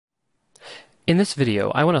In this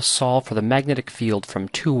video, I want to solve for the magnetic field from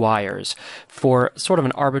two wires for sort of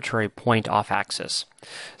an arbitrary point off axis.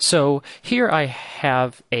 So here I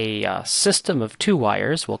have a system of two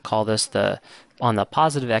wires. We'll call this on the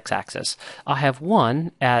positive x-axis. I have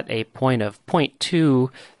one at a point of 0.2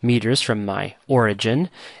 meters from my origin,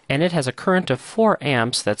 and it has a current of 4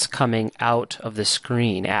 amps that's coming out of the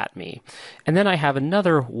screen at me. And then I have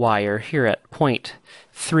another wire here at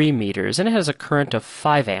 0.3 meters, and it has a current of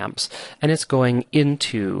 5 amps, and it's going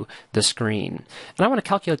into the screen. And I want to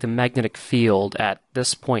calculate the magnetic field at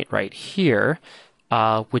this point right here,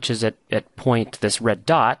 which is at this red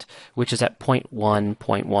dot, which is at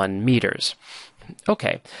 0.1 meters.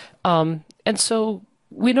 Okay, and so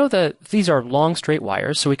we know that these are long straight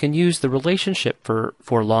wires, so we can use the relationship for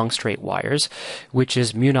long straight wires, which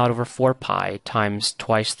is mu naught over 4 pi times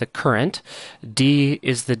twice the current. D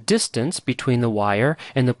is the distance between the wire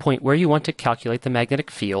and the point where you want to calculate the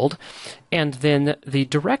magnetic field. And then the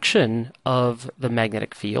direction of the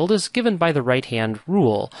magnetic field is given by the right-hand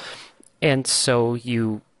rule. And so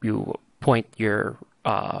you point your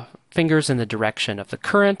fingers in the direction of the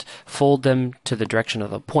current, fold them to the direction of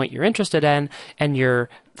the point you're interested in, and your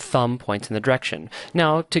thumb points in the direction.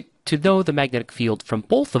 Now, to know the magnetic field from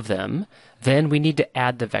both of them, then we need to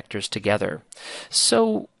add the vectors together.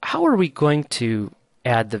 So how are we going to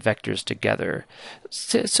add the vectors together?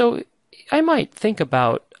 So I might think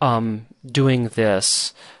about doing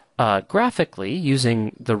this graphically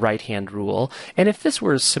using the right-hand rule, and if this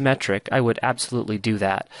were symmetric, I would absolutely do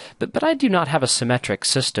that. But I do not have a symmetric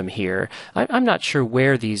system here. I'm not sure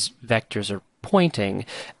where these vectors are pointing,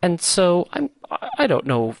 and so I don't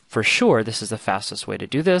know for sure this is the fastest way to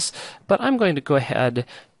do this, but I'm going to go ahead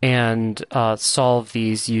and solve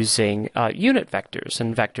these using unit vectors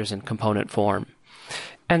and vectors in component form.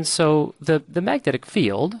 And so the magnetic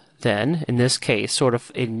field, then, in this case, sort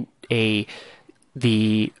of in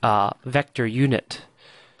the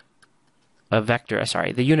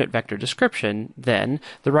unit vector description, then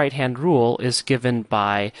the right-hand rule is given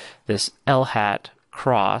by this L hat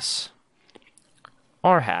cross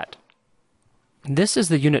R hat. This is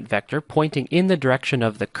the unit vector pointing in the direction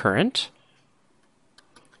of the current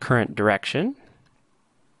direction.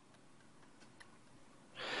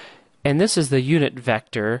 And this is the unit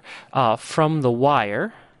vector from the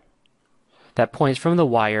wire that points from the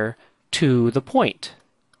wire to the point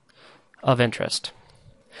of interest.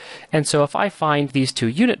 And so if I find these two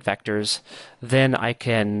unit vectors, then I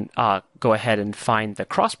can go ahead and find the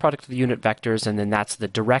cross product of the unit vectors, and then that's the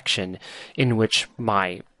direction in which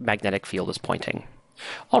my magnetic field is pointing.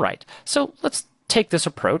 All right, so let's take this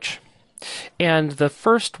approach. And the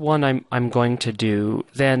first one I'm going to do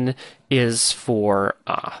then is for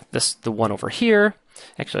the one over here.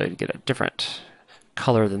 Actually, I'd get a different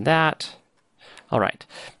color than that. All right.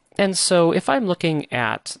 And so if I'm looking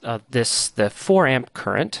at the 4 amp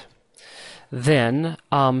current, then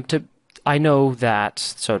I know that,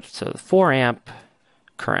 so the 4 amp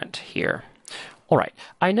current here. All right,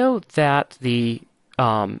 I know that the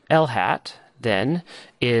L hat then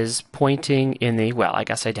is pointing in the, well, I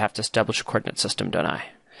guess I'd have to establish a coordinate system, don't I?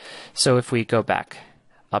 So if we go back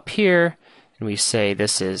up here and we say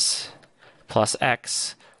this is plus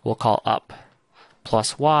x, we'll call up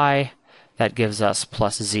plus y. That gives us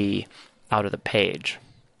plus z out of the page.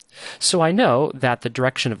 So I know that the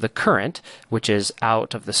direction of the current, which is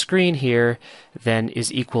out of the screen here, then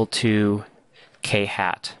is equal to k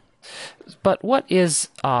hat. But what is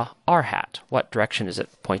r hat? What direction is it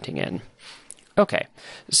pointing in? Okay,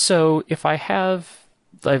 so if I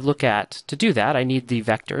look at, to do that, I need the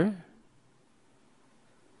vector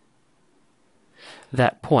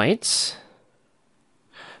that points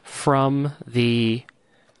from the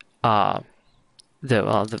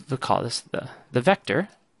vector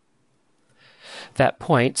that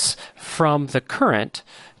points from the current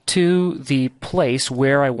to the place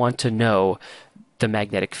where I want to know the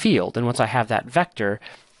magnetic field. And once I have that vector,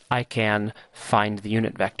 I can find the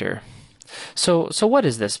unit vector. So what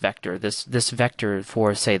is this vector? This vector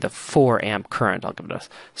for, say, the 4 amp current. I'll give it a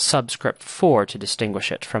subscript 4 to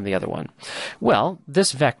distinguish it from the other one. Well,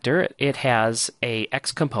 this vector, it has a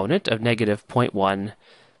x component of negative 0.1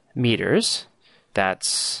 meters.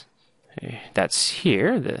 That's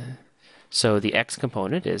here. So the x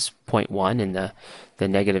component is 0.1 in the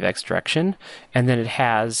negative x direction, and then it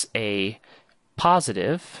has a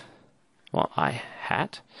positive, well, I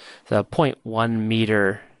hat, the 0.1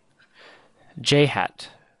 meter j hat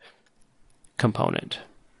component.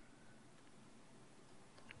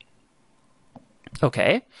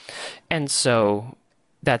 Okay, and so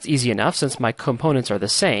that's easy enough since my components are the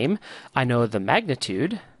same. I know the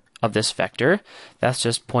magnitude of this vector. That's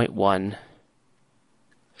just 0.1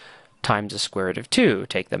 times the square root of 2,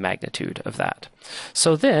 take the magnitude of that.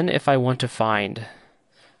 So then, if I want to find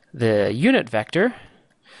the unit vector,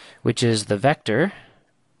 which is the vector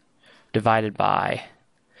divided by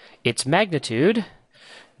its magnitude,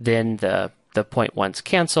 then the 0.1s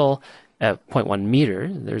cancel, 0.1 meter,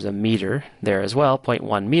 there's a meter there as well,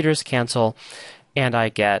 0.1 meters cancel, and I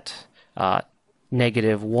get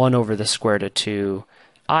negative 1 over the square root of 2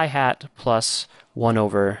 I hat plus 1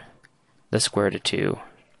 over the square root of 2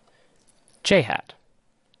 j hat.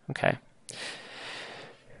 Okay.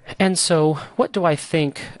 And so what do I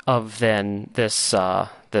think of then this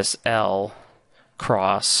this L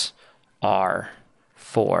cross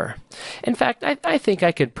R4? In fact, I think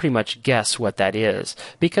I could pretty much guess what that is,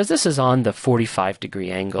 because this is on the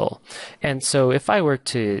 45-degree angle. And so if I were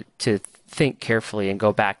to think carefully and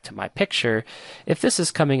go back to my picture, if this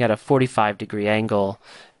is coming at a 45-degree angle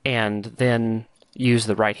and then use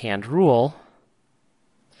the right-hand rule,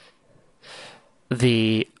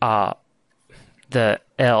 the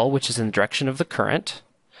L, which is in the direction of the current,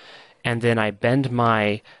 and then I bend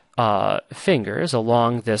my fingers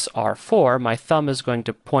along this R4, my thumb is going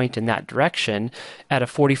to point in that direction at a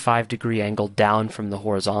 45-degree angle down from the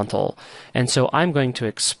horizontal. And so I'm going to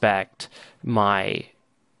expect the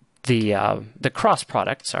cross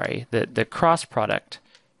product, the cross product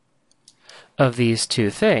of these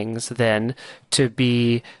two things then to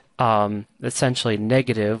be essentially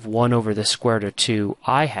negative 1 over the square root of 2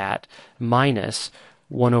 I hat minus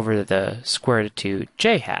 1 over the square root of 2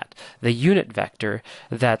 j hat, the unit vector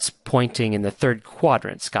that's pointing in the third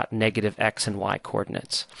quadrant. It's got negative x and y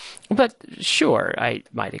coordinates. But sure, I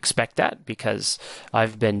might expect that because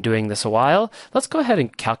I've been doing this a while. Let's go ahead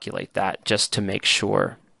and calculate that just to make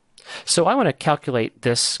sure. So I want to calculate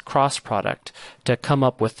this cross product to come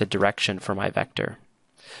up with the direction for my vector.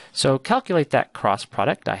 So calculate that cross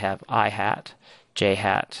product. I have I hat, j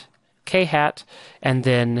hat, k hat, and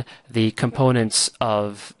then the components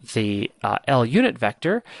of the L unit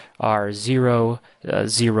vector are 0,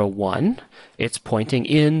 0, 1. It's pointing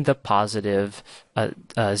in the positive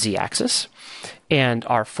z-axis. And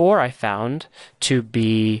R4 I found to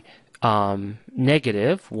be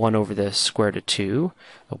negative 1 over the square root of 2,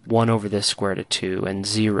 1 over the square root of 2, and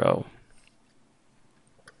 0.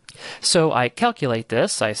 So I calculate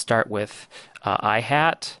this. I start with I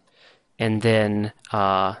hat, and then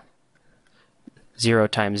 0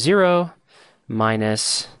 times 0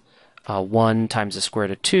 minus 1 times the square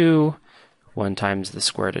root of 2, 1 times the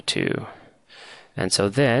square root of 2. And so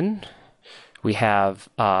then we have,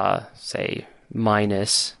 say,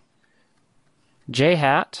 minus j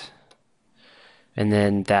hat, and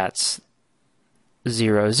then that's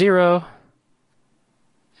 0, 0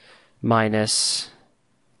 minus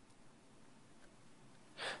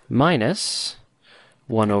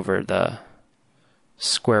 1 over the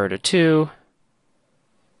square root of 2.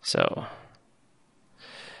 So,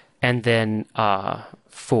 and then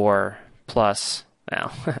for plus,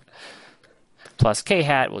 well, plus k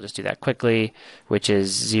hat, we'll just do that quickly, which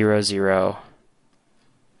is 0, 0,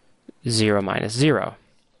 0 minus 0.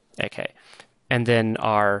 Okay. And then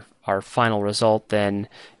our final result then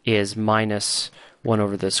is minus 1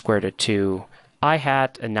 over the square root of 2 I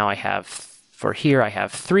hat, and now I have, for here, I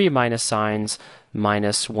have 3 minus signs,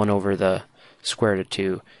 minus 1 over the square root of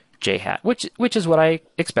 2 j hat, which is what I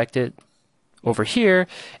expected over here,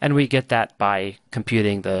 and we get that by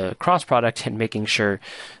computing the cross product and making sure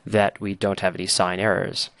that we don't have any sign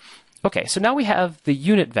errors. Okay, so now we have the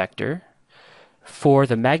unit vector for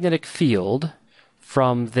the magnetic field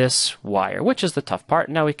from this wire, which is the tough part.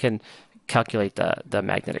 Now we can calculate the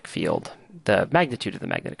magnetic field, the magnitude of the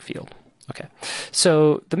magnetic field. Okay,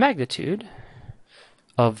 so the magnitude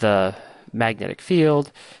of the magnetic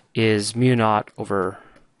field is mu naught over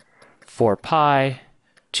 4 pi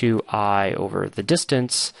 2I over the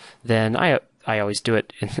distance. Then I always do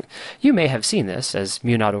it, you may have seen this as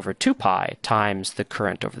mu naught over 2 pi times the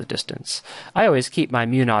current over the distance. I always keep my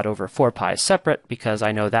mu naught over 4 pi separate because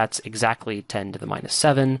I know that's exactly 10 to the minus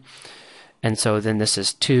 7. And so then this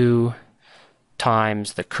is 2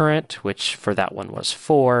 times the current, which for that one was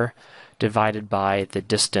 4, divided by the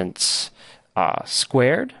distance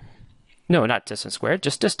squared. No, not distance squared,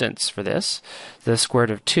 just distance for this. The square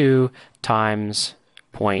root of 2 times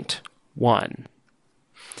 0.1.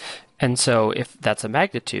 And so if that's a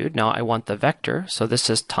magnitude, now I want the vector. So this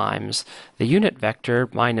is times the unit vector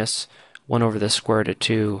minus 1 over the square root of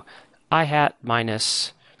 2 I hat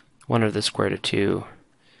minus 1 over the square root of 2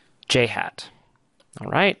 j hat. All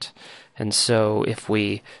right. And so if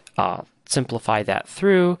we simplify that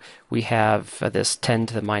through, we have this 10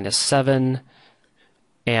 to the minus 7.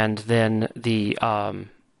 And then the I'm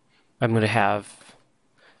going to have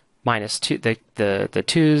minus 2, the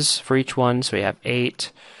 2's for each one. So we have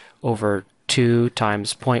 8 over 2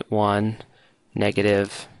 times 0.1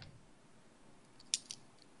 negative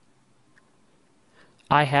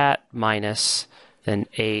I hat minus then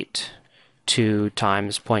 8, 2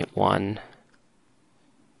 times 0.1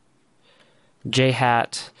 j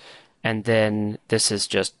hat, and then this is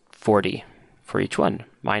just 40 for each one,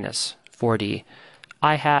 minus 40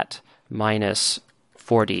 I hat minus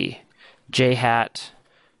 40 j hat.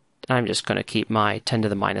 I'm just going to keep my 10 to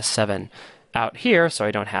the minus 7 out here, so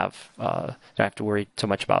I don't have to worry so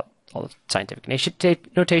much about all the scientific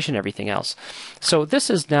notation, everything else. So this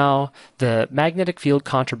is now the magnetic field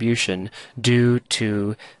contribution due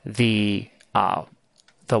to the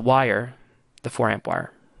wire, the 4 amp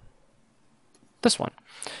wire. This one.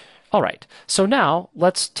 All right. So now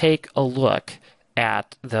let's take a look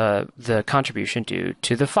at the contribution due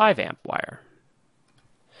to the 5 amp wire.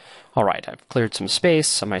 All right, I've cleared some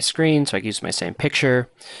space on my screen so I can use my same picture.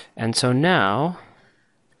 And so now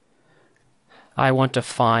I want to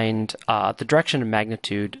find the direction and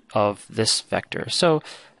magnitude of this vector. So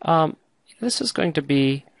this is going to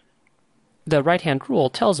be, the right-hand rule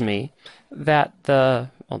tells me that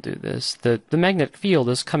I'll do this, the magnetic field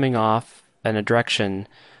is coming off in a direction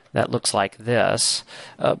that looks like this,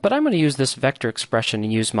 but I'm going to use this vector expression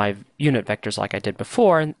and use my unit vectors like I did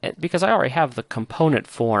before, and because I already have the component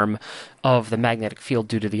form of the magnetic field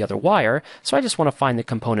due to the other wire, so I just want to find the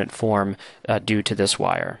component form due to this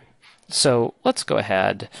wire. So let's go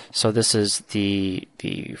ahead. So this is the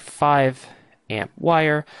 5 amp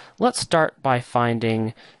wire. Let's start by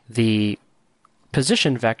finding the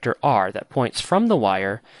position vector r that points from the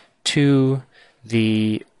wire to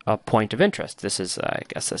the point of interest. This is, I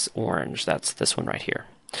guess, this orange. That's this one right here.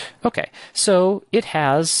 Okay, so it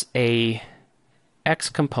has a x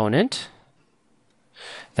component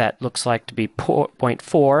that looks like to be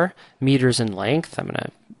 0.4 meters in length. I'm going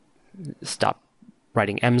to stop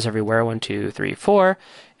writing m's everywhere, 1, 2, 3, 4,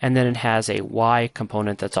 and then it has a y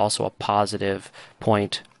component that's also a positive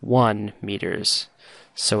 0.1 meters,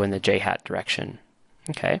 so in the j hat direction.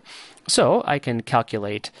 Okay, so I can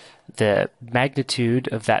calculate the magnitude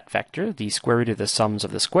of that vector, the square root of the sums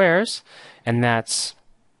of the squares, and that's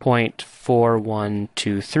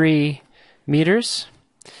 0.4123 meters.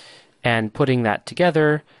 And putting that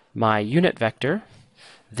together, my unit vector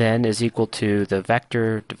then is equal to the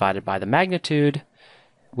vector divided by the magnitude,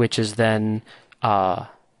 which is then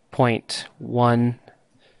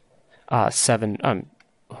 0.17,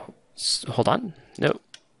 hold on, no,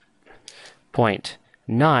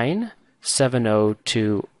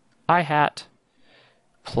 0.9702 I hat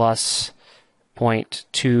plus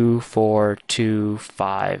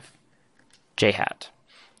 0.2425 j hat.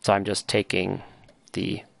 So I'm just taking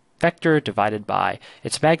the vector divided by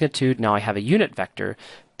its magnitude. Now I have a unit vector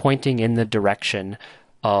pointing in the direction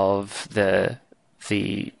of the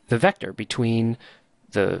vector between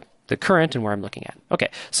the current and where I'm looking at. Okay,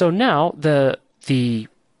 so now this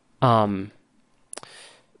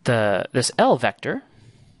L vector,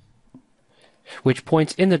 which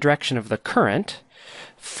points in the direction of the current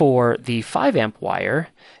for the 5 amp wire,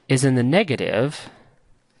 is in the negative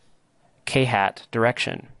k hat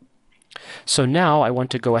direction. So now I want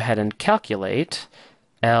to go ahead and calculate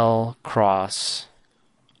L cross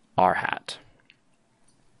r hat.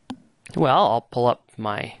 Well, I'll pull up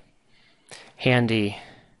my handy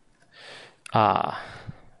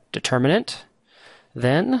determinant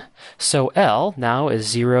then. So L now is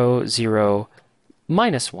 0, 0,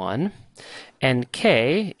 minus 1, and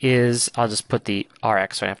K is, I'll just put the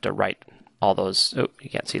Rx, so I have to write all those, oh, you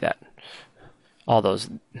can't see that, all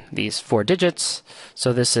these 4 digits.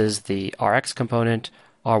 So this is the Rx component,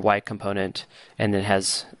 Ry component, and then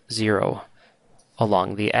has 0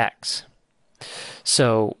 along the X.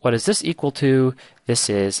 So what is this equal to?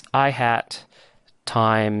 This is I hat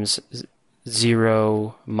times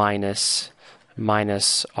 0 minus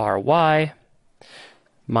Ry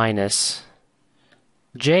minus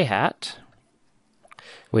j hat,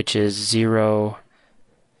 which is 0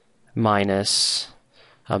 minus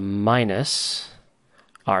a minus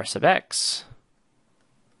r sub x.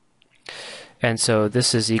 And so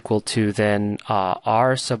this is equal to then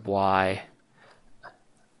r sub y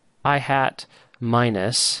I hat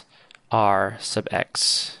minus r sub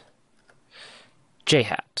x j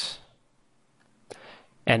hat.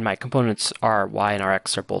 And my components r, y, and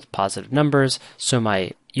rx are both positive numbers, so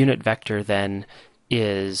my unit vector then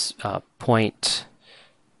is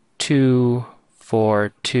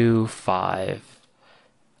 0.2425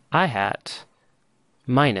 I hat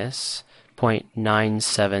minus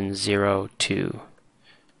 0.9702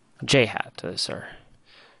 j hat. Those are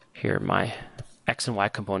here my x and y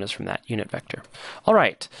components from that unit vector. All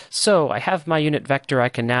right, so I have my unit vector. I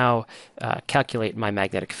can now calculate my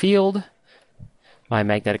magnetic field. My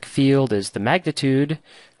magnetic field is the magnitude,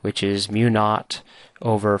 which is mu naught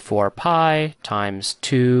over 4 pi times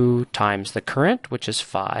 2 times the current, which is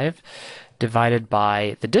 5, divided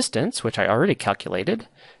by the distance, which I already calculated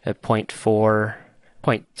at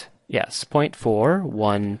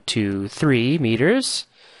 0.4123 meters.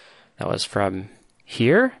 That was from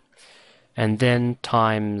here. And then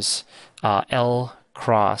times L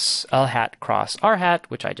hat cross R hat,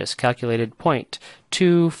 which I just calculated,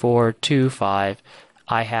 0.2425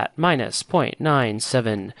 I hat minus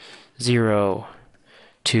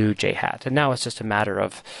 0.9702 J hat. And now it's just a matter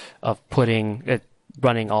of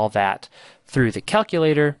running all that through the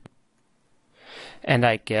calculator, and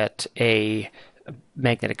I get a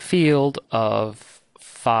magnetic field of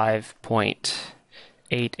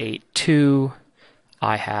 5.882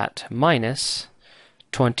 I hat minus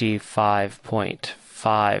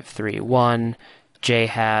 25.531 J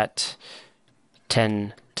hat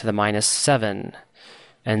 10 to the minus 7.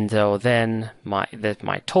 And so then my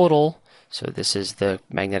total, so this is the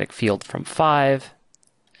magnetic field from 5,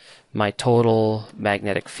 my total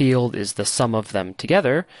magnetic field is the sum of them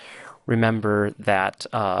together. Remember that,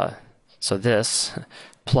 so this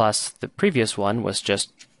plus the previous one was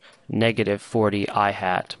just negative 40 I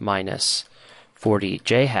hat minus 40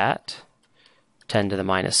 J hat, 10 to the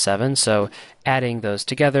minus 7. So adding those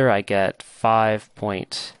together, I get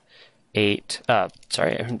 5.8,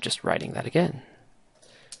 sorry, I'm just writing that again.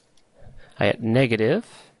 I get negative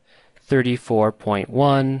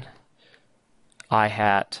 34.1 I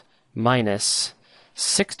hat minus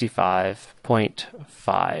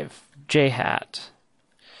 65.5 J hat,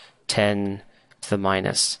 10 to the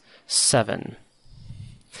minus 7.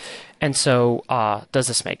 And so, does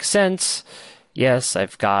this make sense? Yes,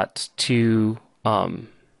 I've got two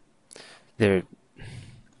the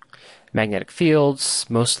magnetic fields,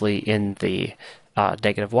 mostly in the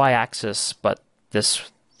negative y-axis, but this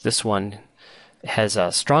one has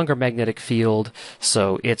a stronger magnetic field,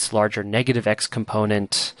 so its larger negative x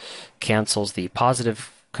component cancels the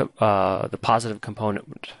positive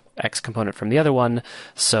component x component from the other one,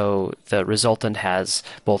 so the resultant has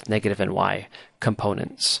both negative and y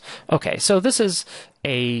components. Okay, so this is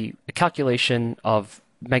a calculation of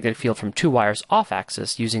magnetic field from two wires off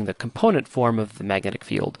axis using the component form of the magnetic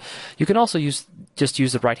field. You can also just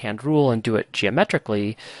use the right-hand rule and do it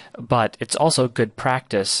geometrically, but it's also good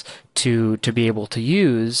practice to be able to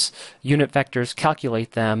use unit vectors,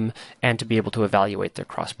 calculate them, and to be able to evaluate their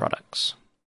cross products.